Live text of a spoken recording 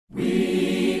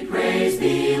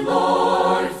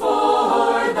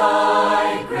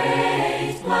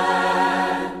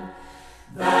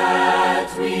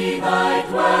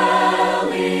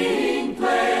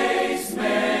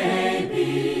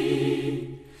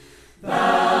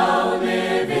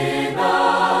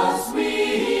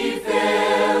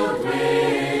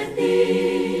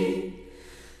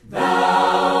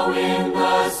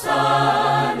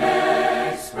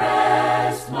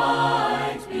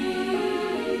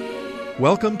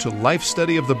Welcome to Life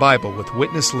Study of the Bible with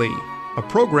Witness Lee, a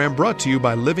program brought to you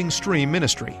by Living Stream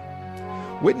Ministry.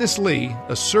 Witness Lee,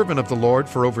 a servant of the Lord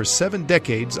for over 7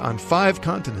 decades on 5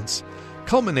 continents,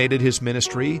 culminated his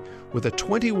ministry with a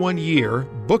 21-year,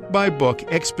 book-by-book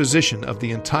exposition of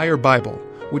the entire Bible,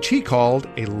 which he called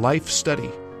a life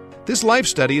study. This life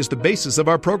study is the basis of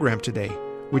our program today,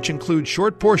 which includes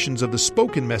short portions of the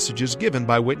spoken messages given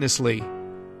by Witness Lee.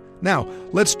 Now,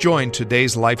 let's join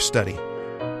today's life study.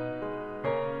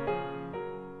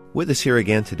 With us here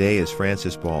again today is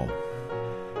Francis Ball.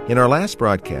 In our last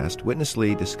broadcast, Witness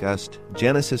Lee discussed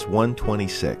Genesis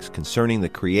 1:26 concerning the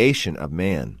creation of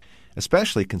man,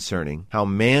 especially concerning how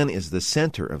man is the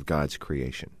center of God's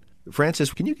creation.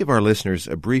 Francis, can you give our listeners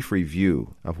a brief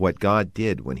review of what God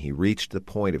did when he reached the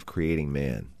point of creating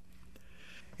man?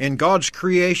 In God's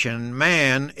creation,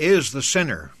 man is the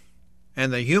center,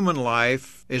 and the human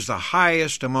life is the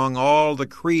highest among all the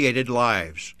created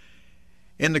lives.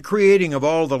 In the creating of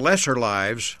all the lesser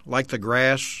lives, like the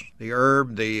grass, the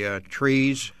herb, the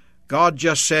trees, God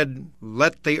just said,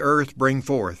 "Let the earth bring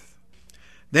forth."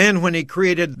 Then when he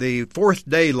created the fourth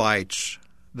day lights,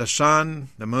 the sun,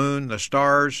 the moon, the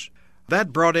stars,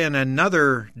 that brought in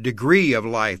another degree of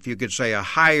life, you could say a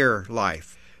higher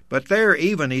life. But there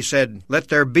even he said, "Let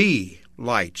there be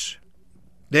lights."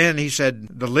 Then he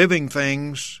said the living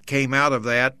things came out of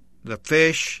that, the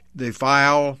fish, the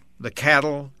fowl, the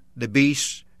cattle, the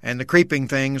beasts, and the creeping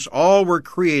things, all were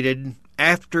created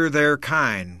after their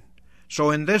kind.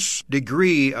 So in this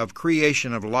degree of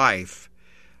creation of life,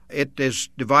 it is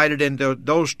divided into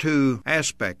those 2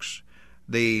 aspects,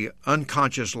 the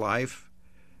unconscious life,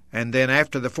 and then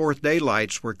after the fourth day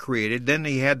lights were created, then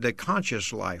he had the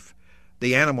conscious life,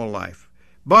 the animal life.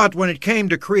 But when it came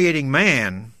to creating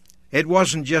man, it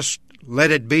wasn't just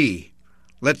let it be,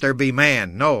 let there be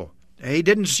man. No, he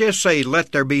didn't just say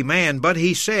let there be man, but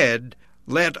he said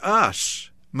let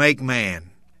us make man.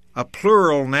 A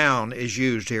plural noun is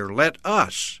used here, let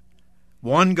us.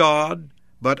 One God,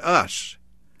 but us.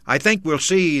 I think we'll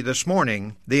see this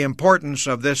morning the importance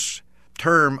of this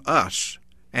term us,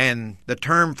 and the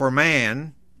term for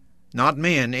man, not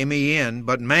men, M-E-N,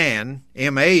 but man,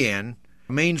 M-A-N,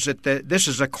 means that this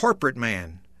is a corporate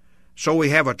man. So we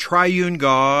have a triune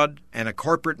God and a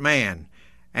corporate man.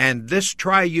 And this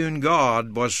triune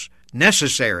God was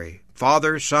necessary,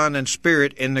 Father, Son, and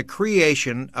Spirit, in the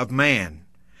creation of man.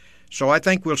 So I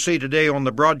think we'll see today on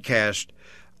the broadcast,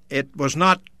 it was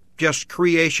not just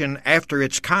creation after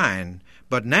its kind,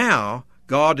 but now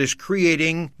God is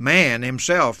creating man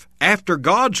himself after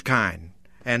God's kind.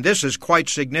 And this is quite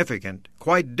significant,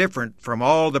 quite different from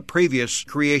all the previous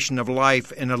creation of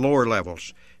life in the lower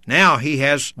levels. Now he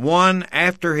has one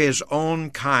after his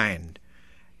own kind,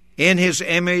 in his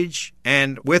image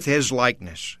and with his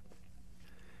likeness.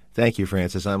 Thank you,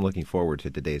 Francis. I'm looking forward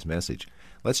to today's message.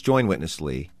 Let's join Witness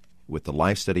Lee with the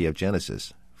life study of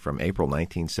Genesis from April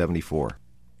 1974.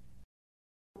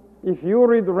 If you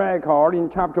read the record in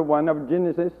chapter 1 of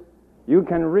Genesis, you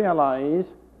can realize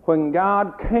when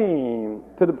God came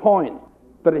to the point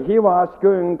that he was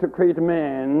going to create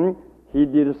man, he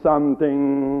did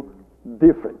something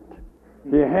different.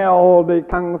 He held a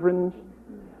conference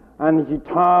and he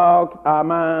talked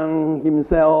among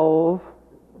himself.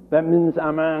 That means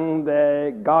among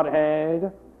the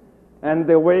Godhead. And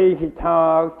the way he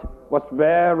talked was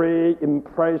very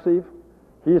impressive.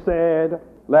 He said,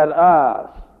 let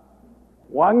us,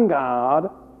 one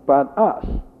God, but us.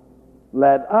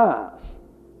 Let us.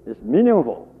 It's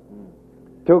meaningful.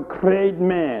 To create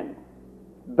man,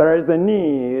 there is a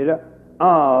need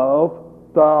of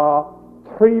the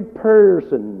 3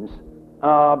 persons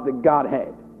of the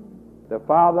Godhead, the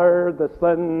Father, the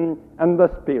Son, and the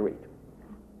Spirit.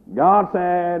 God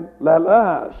said, let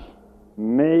us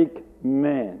make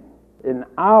man in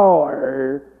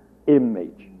our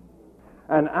image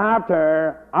and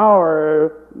after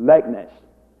our likeness.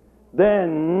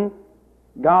 Then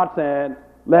God said,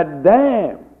 let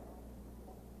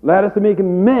us make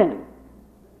man.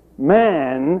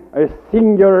 Man, a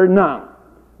singular noun,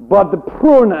 but the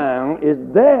pronoun is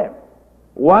them.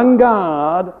 One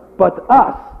God, but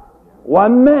us.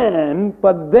 One man,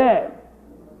 but them.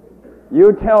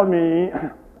 You tell me,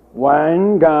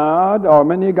 one God or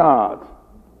many gods?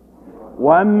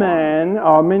 One man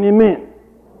or many men?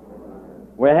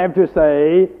 We have to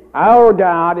say, our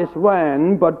God is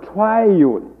one, but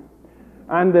triune.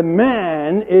 And the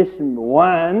man is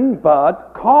one,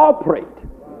 but corporate.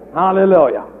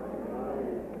 Hallelujah.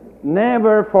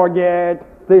 Never forget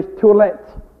these 2 lets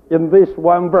in this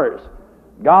one verse.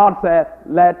 God said,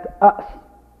 let us.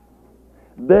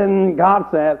 Then God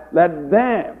said, let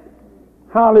them.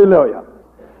 Hallelujah.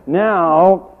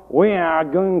 Now, we are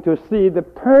going to see the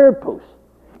purpose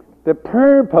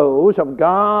of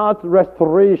God's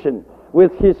restoration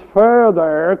with His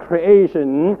further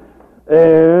creation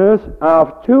is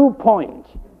of 2 points.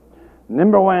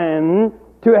 Number one,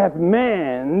 to have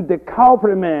man, the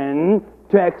culprit man,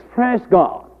 to express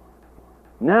God.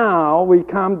 Now we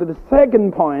come to the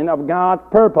second point of God's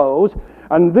purpose,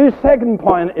 and this second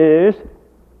point is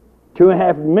to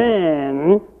have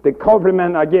man, the culprit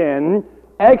man again,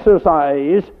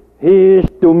 exercise his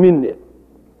dominion.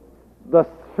 The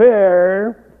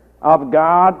sphere of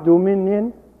God's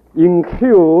dominion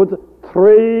includes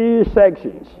 3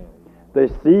 sections: the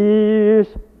seas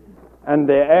and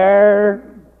the air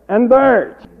and the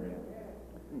earth.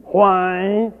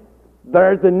 Why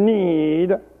there's a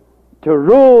need to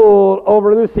rule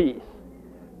over the seas?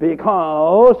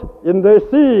 Because in the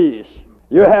seas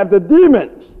you have the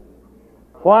demons.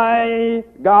 Why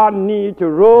God needs to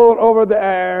rule over the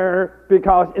air?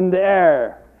 Because in the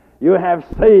air you have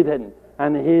Satan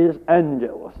and his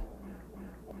angels.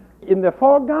 In the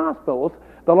 4 Gospels,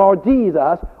 the Lord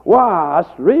Jesus was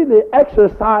really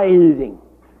exercising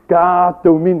God's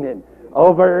dominion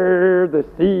over the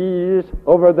seas,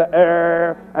 over the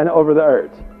air, and over the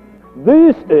earth.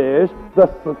 This is the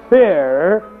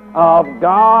sphere of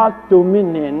God's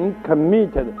dominion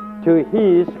committed to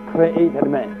His created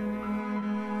man.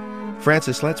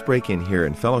 Francis, let's break in here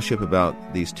and fellowship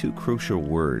about these 2 crucial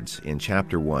words in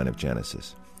chapter 1 of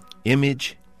Genesis: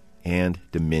 image and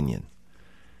dominion.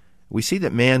 We see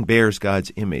that man bears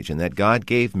God's image and that God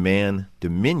gave man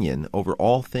dominion over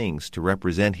all things to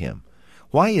represent Him.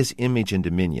 Why is image and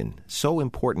dominion so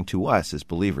important to us as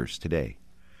believers today?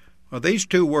 Well, these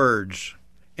 2 words,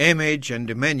 image and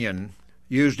dominion,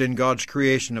 used in God's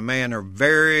creation of man are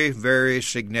very, very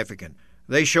significant.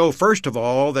 They show, first of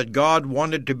all, that God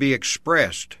wanted to be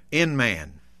expressed in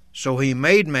man, so He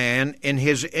made man in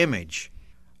His image.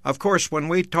 Of course, when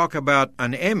we talk about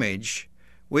an image,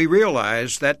 we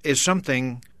realize that is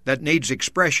something that needs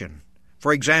expression.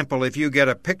 For example, if you get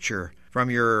a picture from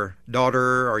your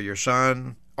daughter or your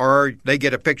son, or they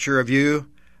get a picture of you,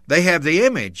 they have the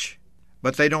image,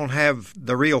 but they don't have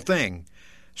the real thing.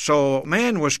 So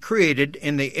man was created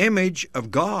in the image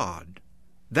of God.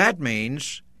 That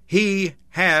means he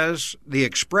has the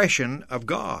expression of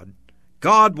God.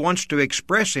 God wants to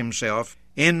express Himself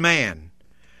in man.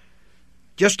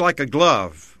 Just like a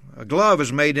glove. A glove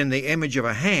is made in the image of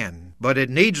a hand, but it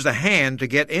needs the hand to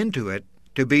get into it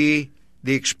to be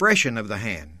the expression of the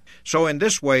hand. So in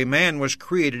this way, man was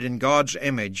created in God's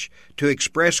image to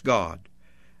express God.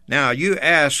 Now, you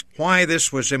ask why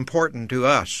this was important to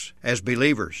us as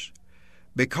believers.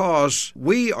 Because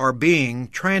we are being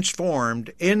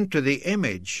transformed into the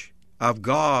image of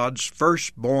God's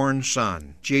firstborn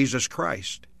Son, Jesus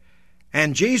Christ.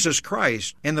 And Jesus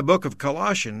Christ, in the book of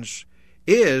Colossians,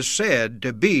 is said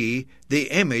to be the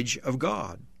image of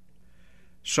God.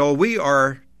 So we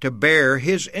are to bear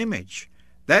His image.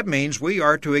 That means we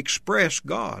are to express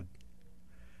God.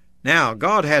 Now,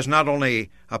 God has not only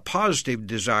a positive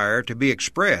desire to be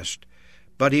expressed,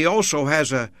 but He also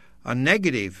has a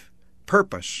negative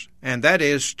purpose, and that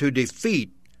is to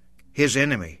defeat His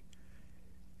enemy.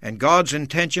 And God's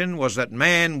intention was that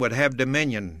man would have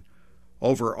dominion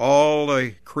over all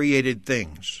the created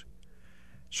things.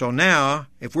 So now,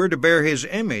 if we're to bear His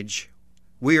image,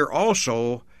 we are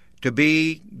also to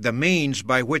be the means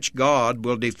by which God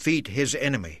will defeat His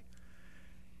enemy.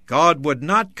 God would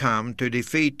not come to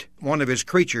defeat one of His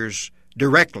creatures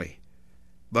directly,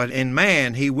 but in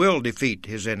man He will defeat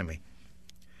His enemy.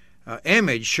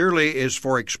 Image surely is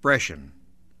for expression.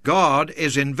 God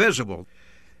is invisible,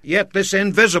 yet this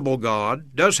invisible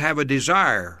God does have a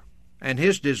desire, and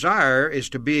His desire is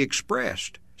to be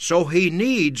expressed. So He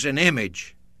needs an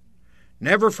image.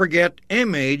 Never forget,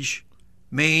 image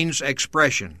means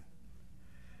expression.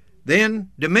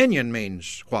 Then dominion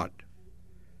means what?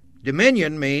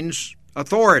 Dominion means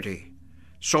authority.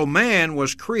 So man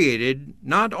was created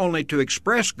not only to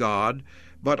express God,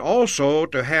 but also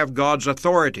to have God's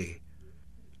authority.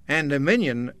 And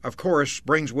dominion, of course,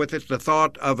 brings with it the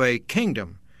thought of a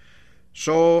kingdom.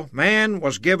 So man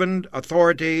was given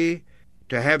authority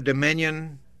to have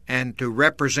dominion and to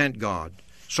represent God.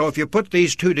 So if you put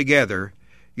these 2 together,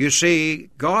 you see,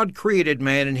 God created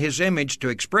man in His image to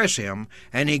express Him,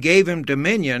 and He gave him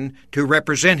dominion to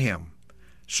represent Him.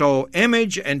 So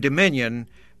image and dominion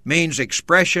means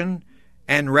expression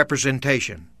and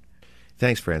representation.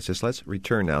 Thanks, Francis. Let's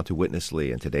return now to Witness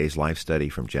Lee and today's life study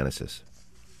from Genesis.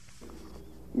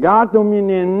 God's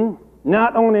dominion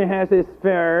not only has a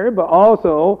sphere, but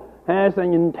also has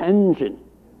an intention.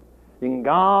 In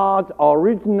God's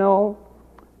original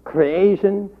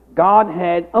creation, God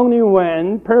had only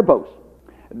one purpose.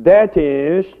 That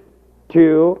is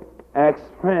to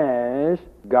express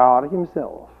God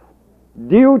himself.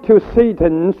 Due to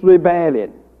Satan's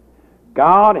rebellion,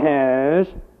 God has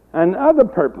another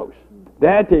purpose.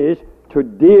 That is to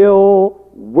deal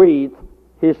with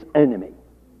his enemy.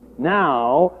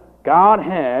 Now, God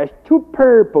has two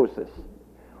purposes.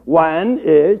 One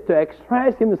is to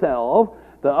express himself.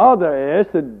 The other is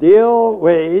to deal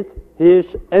with his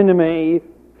enemy,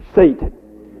 Satan.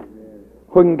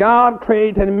 When God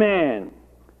created man,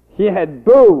 he had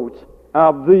both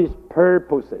of these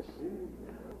purposes.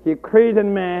 He created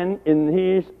man in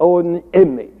his own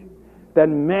image, that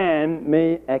man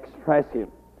may express him.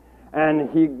 And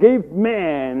he gave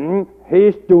man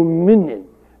his dominion,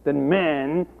 that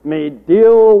man may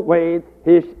deal with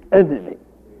his enemy.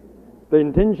 The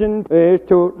intention is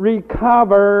to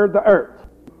recover the earth,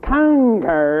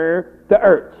 conquer the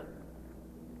earth.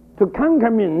 To conquer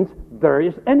means there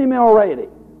is enemy already.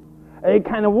 A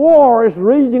kind of war is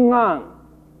raging on.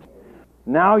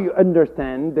 Now you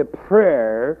understand the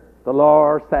prayer the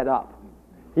Lord set up.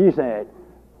 He said,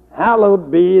 "Hallowed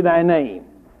be thy name,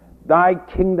 thy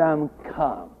kingdom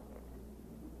come."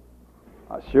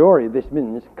 Surely this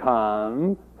means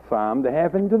come from the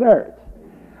heaven to the earth.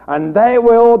 And thy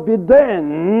will be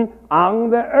done on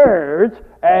the earth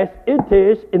as it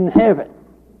is in heaven.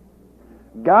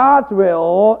 God's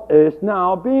will is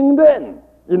now being done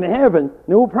in heaven,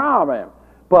 no problem.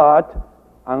 But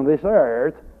on this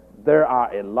earth, there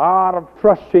are a lot of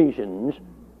frustrations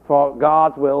for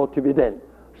God's will to be done.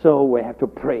 So we have to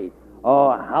pray,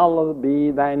 "Oh, hallowed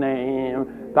be thy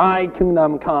name, thy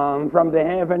kingdom come from the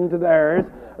heaven to the earth,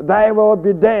 thy will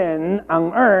be done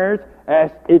on earth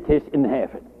as it is in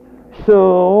heaven."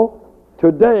 So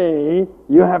today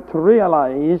you have to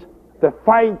realize the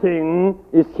fighting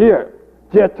is here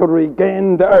just to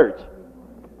regain the earth.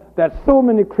 That so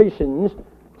many Christians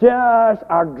just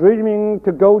are dreaming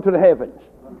to go to the heavens.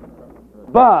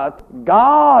 But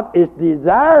God is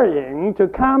desiring to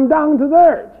come down to the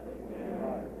earth.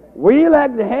 We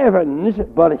lack the heavens,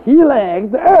 but he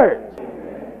lacks the earth.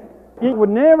 He would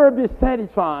never be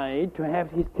satisfied to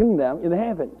have his kingdom in the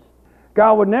heavens.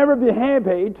 God would never be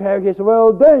happy to have his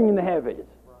will done in the heavens.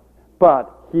 But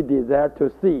he desires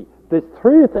to see these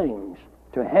three things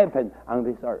to happen on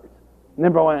this earth.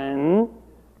 Number one,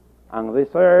 on this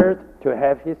earth to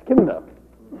have his kingdom.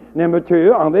 Number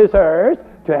two, on this earth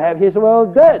to have his will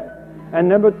done. And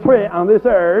number three, on this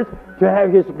earth to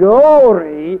have his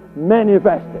glory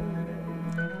manifested.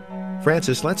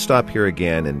 Francis, let's stop here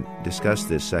again and discuss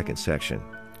this second section.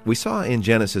 We saw in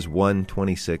Genesis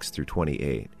 1:26 through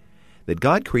 28 that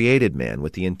God created man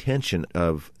with the intention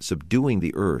of subduing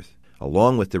the earth,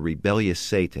 along with the rebellious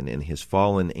Satan and his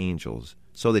fallen angels,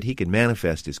 so that he could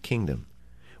manifest his kingdom.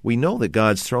 We know that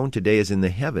God's throne today is in the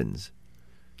heavens,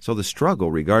 so the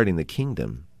struggle regarding the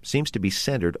kingdom seems to be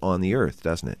centered on the earth,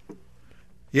 doesn't it?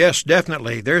 Yes,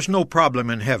 definitely. There's no problem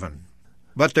in heaven.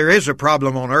 But there is a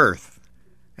problem on earth.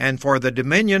 And for the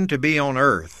dominion to be on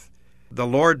earth, the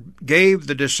Lord gave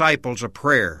the disciples a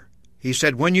prayer. He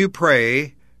said, "When you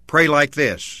pray, pray like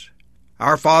this: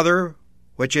 Our Father,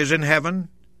 which is in heaven,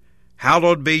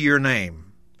 hallowed be your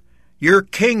name. Your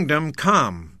kingdom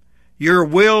come. Your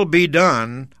will be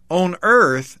done on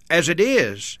earth as it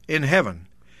is in heaven."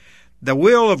 The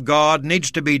will of God needs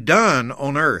to be done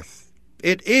on earth.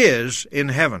 It is in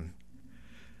heaven.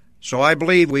 So I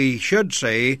believe we should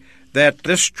say that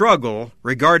this struggle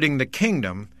regarding the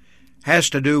kingdom has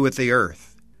to do with the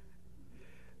earth.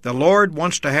 The Lord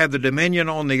wants to have the dominion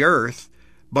on the earth,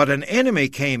 but an enemy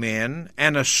came in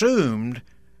and assumed,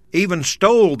 even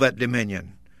stole that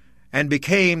dominion, and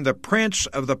became the prince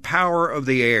of the power of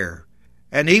the air,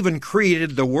 and even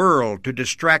created the world to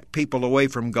distract people away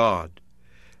from God.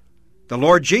 The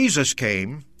Lord Jesus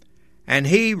came, and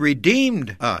he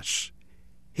redeemed us.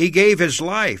 He gave his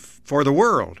life for the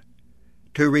world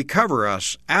to recover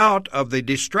us out of the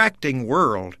distracting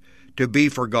world to be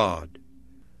for God.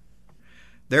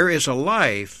 There is a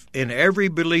life in every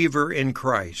believer in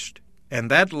Christ,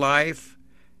 and that life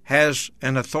has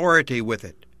an authority with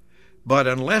it. But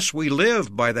unless we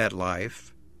live by that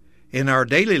life, in our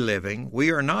daily living,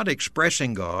 we are not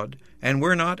expressing God, and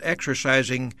we're not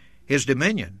exercising his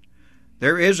dominion.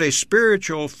 There is a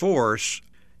spiritual force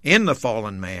in the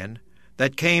fallen man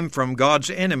that came from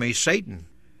God's enemy, Satan,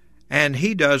 and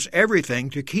he does everything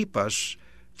to keep us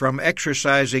from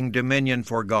exercising dominion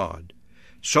for God.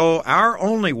 So our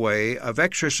only way of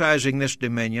exercising this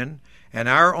dominion and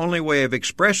our only way of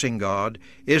expressing God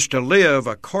is to live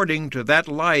according to that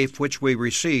life which we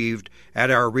received at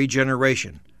our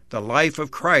regeneration, the life of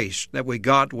Christ that we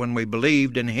got when we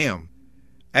believed in him.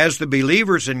 As the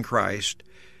believers in Christ,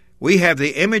 we have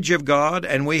the image of God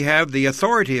and we have the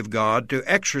authority of God to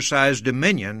exercise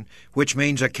dominion, which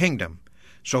means a kingdom.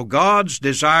 So God's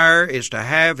desire is to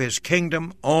have His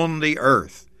kingdom on the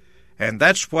earth. And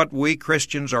that's what we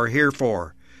Christians are here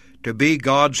for, to be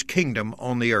God's kingdom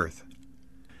on the earth.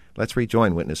 Let's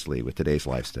rejoin Witness Lee with today's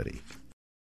life study.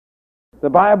 The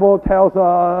Bible tells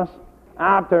us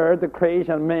after the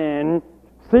creation of man,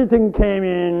 Satan came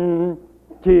in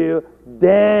to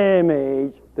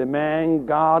damage the man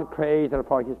God created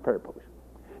for His purpose.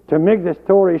 To make the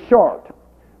story short,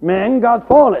 man got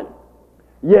fallen,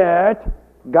 yet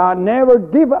God never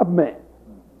gave up man.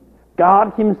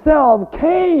 God Himself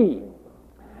came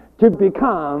to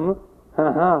become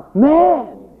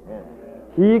man.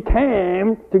 He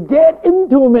came to get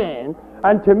into man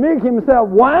and to make Himself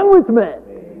one with man.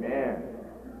 Amen.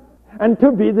 And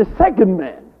to be the second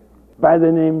man by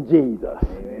the name Jesus.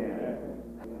 Amen.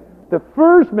 The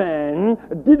first man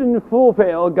didn't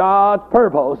fulfill God's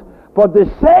purpose, but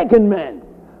the second man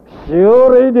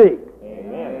surely did.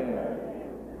 Amen.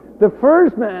 The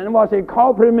first man was a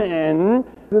corporate man.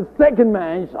 The second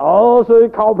man is also a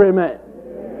corporate man.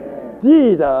 Amen.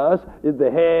 Jesus is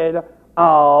the head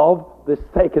of the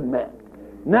second man.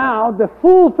 Now, the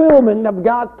fulfillment of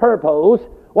God's purpose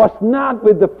was not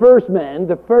with the first man.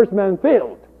 The first man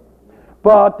failed.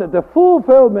 But the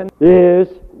fulfillment is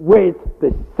with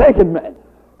the second man.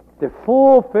 The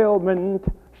fulfillment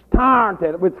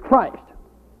started with Christ.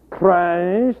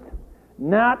 Christ,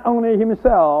 not only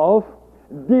Himself,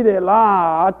 did a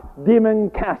lot demon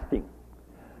casting,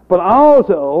 but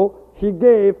also He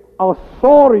gave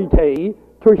authority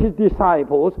to His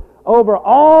disciples over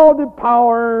all the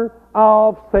power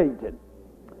of Satan.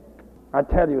 I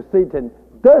tell you, Satan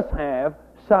does have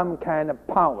some kind of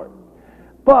power.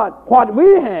 But what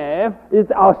we have is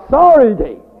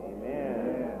authority.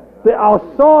 Amen. The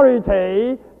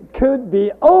authority could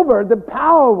be over the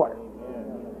power.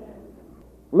 Amen.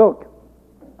 Look,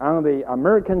 on the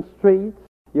American streets,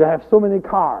 you have so many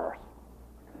cars.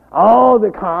 All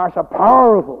the cars are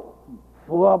powerful,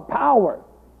 full of power.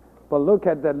 But look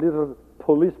at that little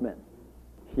policeman.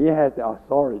 He has the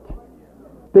authority.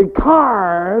 The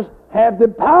cars have the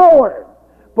power,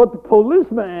 but the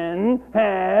policemen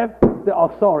have the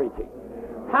authority.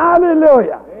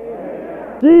 Hallelujah!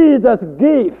 Amen. Jesus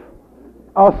gave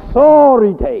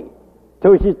authority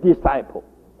to His disciple.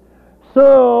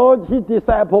 So His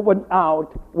disciple went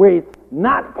out with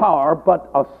not power, but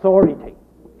authority.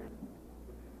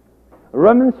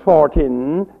 Romans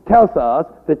 14 tells us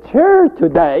the church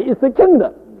today is the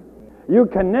kingdom. You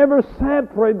can never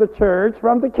separate the church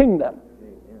from the kingdom.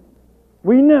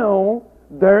 We know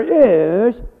there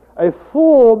is a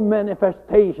full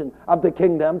manifestation of the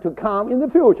kingdom to come in the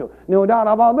future. No doubt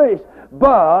about this.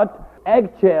 But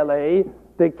actually,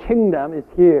 the kingdom is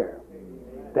here.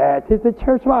 That is the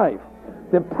church life.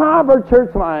 The proper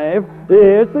church life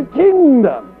is the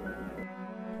kingdom.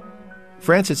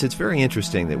 Francis, it's very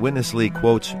interesting that Witness Lee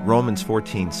quotes Romans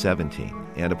 14:17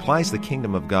 and applies the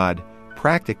kingdom of God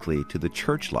practically to the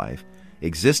church life,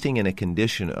 existing in a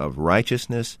condition of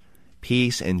righteousness,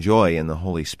 peace, and joy in the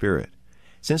Holy Spirit.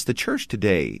 Since the church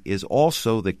today is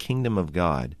also the kingdom of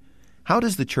God, how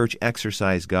does the church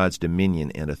exercise God's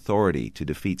dominion and authority to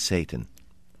defeat Satan?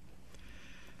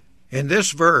 In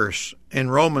this verse, in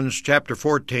Romans chapter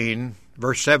 14,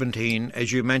 verse 17,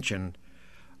 as you mentioned,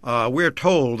 we're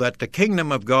told that the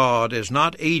kingdom of God is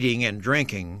not eating and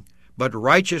drinking, but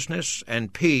righteousness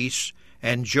and peace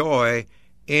and joy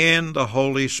in the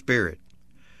Holy Spirit.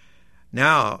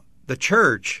 Now, the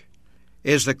church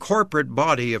is the corporate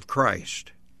body of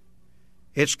Christ.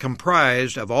 It's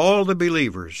comprised of all the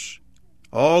believers,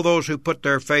 all those who put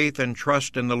their faith and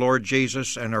trust in the Lord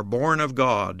Jesus and are born of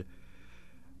God.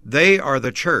 They are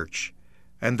the church,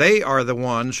 and they are the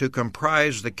ones who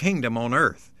comprise the kingdom on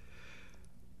earth.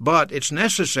 But it's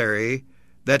necessary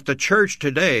that the church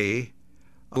today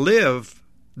live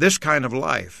this kind of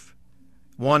life,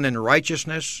 one in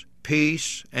righteousness,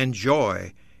 peace, and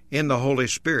joy in the Holy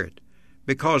Spirit,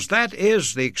 because that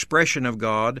is the expression of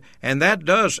God, and that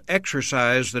does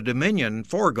exercise the dominion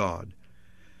for God.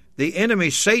 The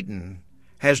enemy Satan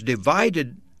has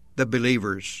divided the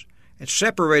believers and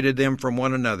separated them from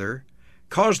one another,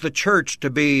 caused the church to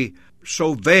be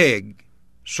so vague,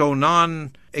 so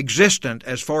non-existent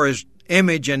as far as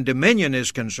image and dominion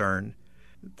is concerned.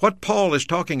 What Paul is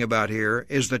talking about here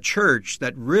is the church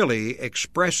that really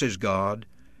expresses God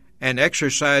and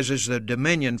exercises the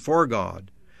dominion for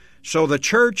God. So the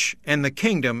church and the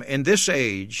kingdom in this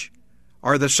age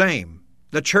are the same.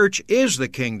 The church is the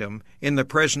kingdom in the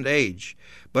present age.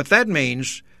 But that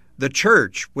means the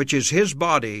church, which is His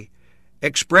body,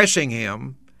 expressing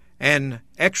Him and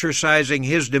exercising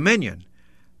His dominion.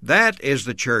 That is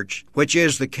the church, which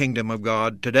is the kingdom of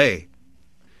God today.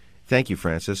 Thank you,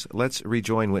 Francis. Let's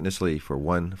rejoin Witness Lee for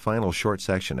one final short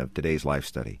section of today's life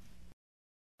study.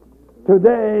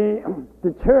 Today,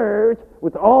 the church,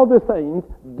 with all the saints,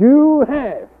 do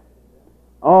have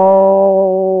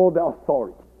all the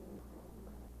authority.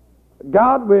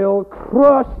 God will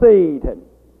crush Satan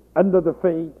under the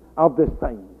feet of the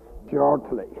saints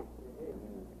shortly.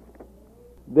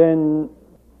 Then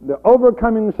the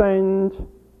overcoming saints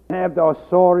have the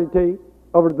authority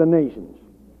over the nations.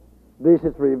 This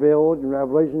is revealed in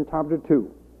Revelation chapter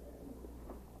 2.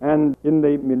 And in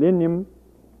the millennium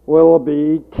will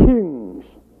be kings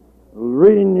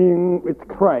reigning with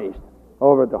Christ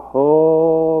over the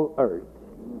whole earth.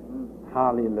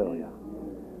 Hallelujah.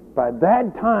 By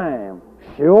that time,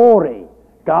 surely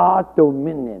God's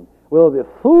dominion will be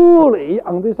fully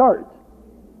on this earth.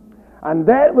 And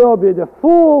that will be the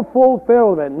full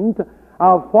fulfillment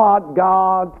of what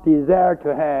God desired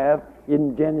to have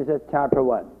in Genesis chapter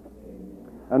 1.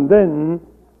 And then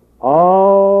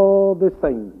all the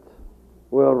saints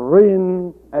will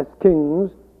reign as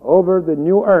kings over the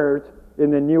new earth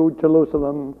in the new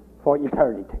Jerusalem for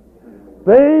eternity.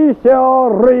 They shall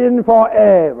reign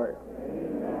forever.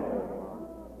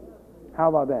 How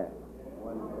about that?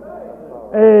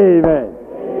 Amen.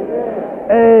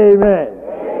 Amen.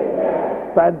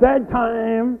 By that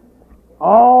time,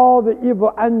 all the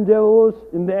evil angels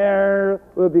in the air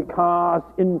will be cast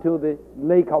into the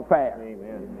lake of fire.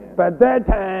 Amen. By that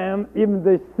time, even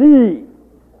the sea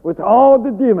with all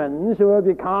the demons will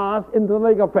be cast into the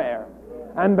lake of fire.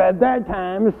 And by that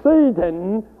time,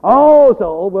 Satan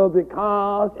also will be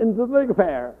cast into the lake of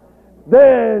fire.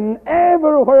 Then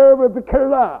everywhere will be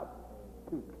cleared up.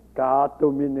 God's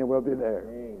dominion will be there.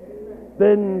 Amen.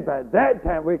 Then by that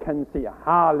time we can see,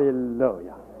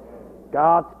 hallelujah,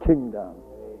 God's kingdom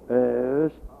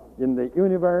is in the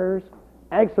universe,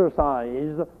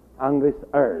 exercised on this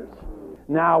earth.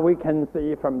 Now we can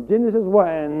see from Genesis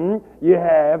 1, you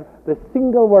have the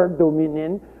single word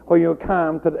dominion. When you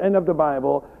come to the end of the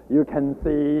Bible, you can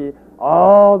see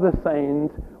all the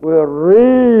saints will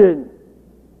reign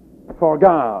for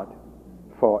God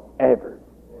forever.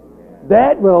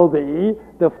 That will be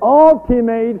the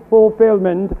ultimate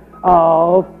fulfillment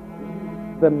of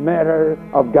the matter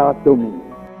of God's dominion.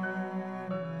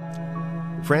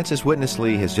 Francis Witness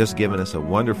Lee has just given us a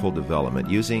wonderful development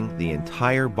using the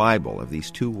entire Bible of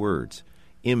these two words,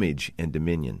 image and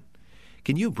dominion.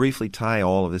 Can you briefly tie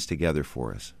all of this together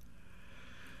for us?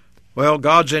 Well,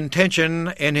 God's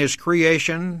intention in His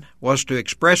creation was to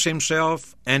express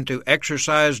Himself and to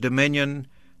exercise dominion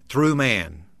through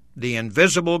man. The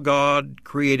invisible God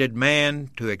created man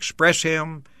to express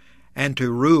Him and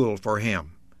to rule for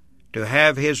Him, to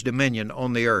have His dominion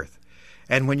on the earth.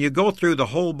 And when you go through the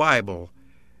whole Bible,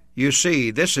 you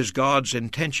see this is God's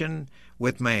intention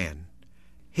with man.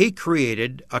 He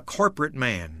created a corporate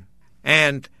man,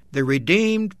 and the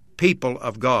redeemed people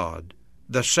of God,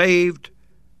 the saved,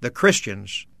 the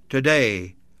Christians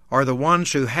today, are the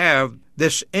ones who have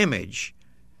this image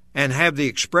and have the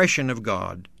expression of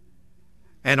God.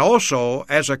 And also,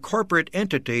 as a corporate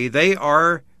entity, they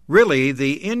are really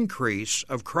the increase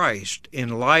of Christ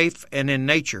in life and in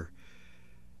nature.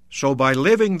 So by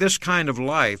living this kind of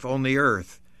life on the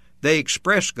earth, they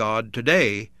express God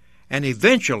today, and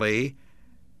eventually,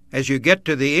 as you get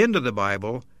to the end of the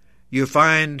Bible, you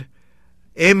find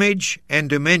image and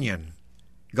dominion,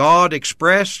 God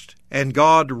expressed and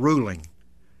God ruling.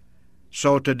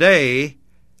 So today,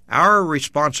 our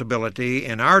responsibility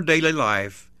in our daily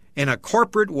life in a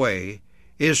corporate way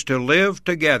is to live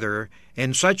together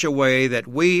in such a way that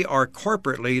we are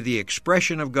corporately the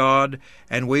expression of God,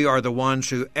 and we are the ones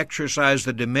who exercise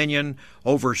the dominion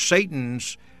over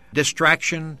Satan's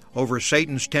distraction, over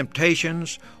Satan's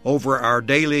temptations, over our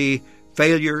daily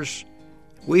failures.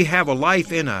 We have a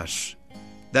life in us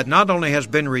that not only has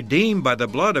been redeemed by the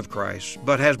blood of Christ,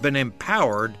 but has been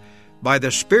empowered by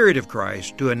the Spirit of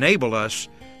Christ to enable us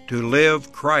to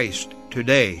live Christ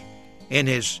today in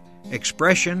His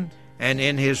expression and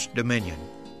in His dominion.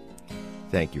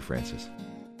 Thank you, Francis.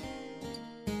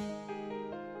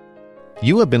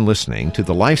 You have been listening to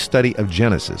the Life Study of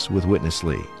Genesis with Witness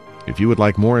Lee. If you would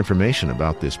like more information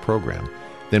about this program,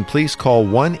 then please call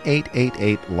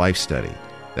 1-888-LIFE-STUDY.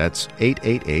 That's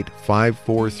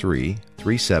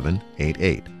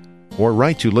 888-543-3788. Or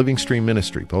write to Living Stream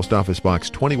Ministry, Post Office Box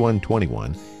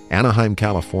 2121, Anaheim,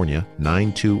 California,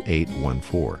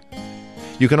 92814.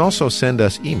 You can also send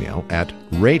us email at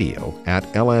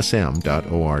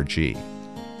radio@lsm.org.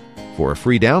 For a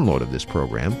free download of this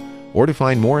program, Or to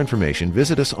find more information,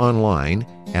 visit us online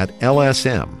at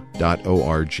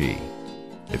lsm.org.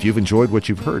 If you've enjoyed what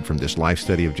you've heard from this life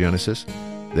study of Genesis,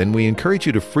 then we encourage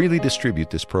you to freely distribute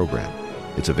this program.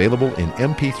 It's available in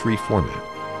MP3 format.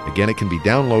 Again, it can be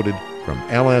downloaded from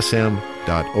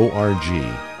lsm.org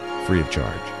free of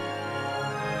charge.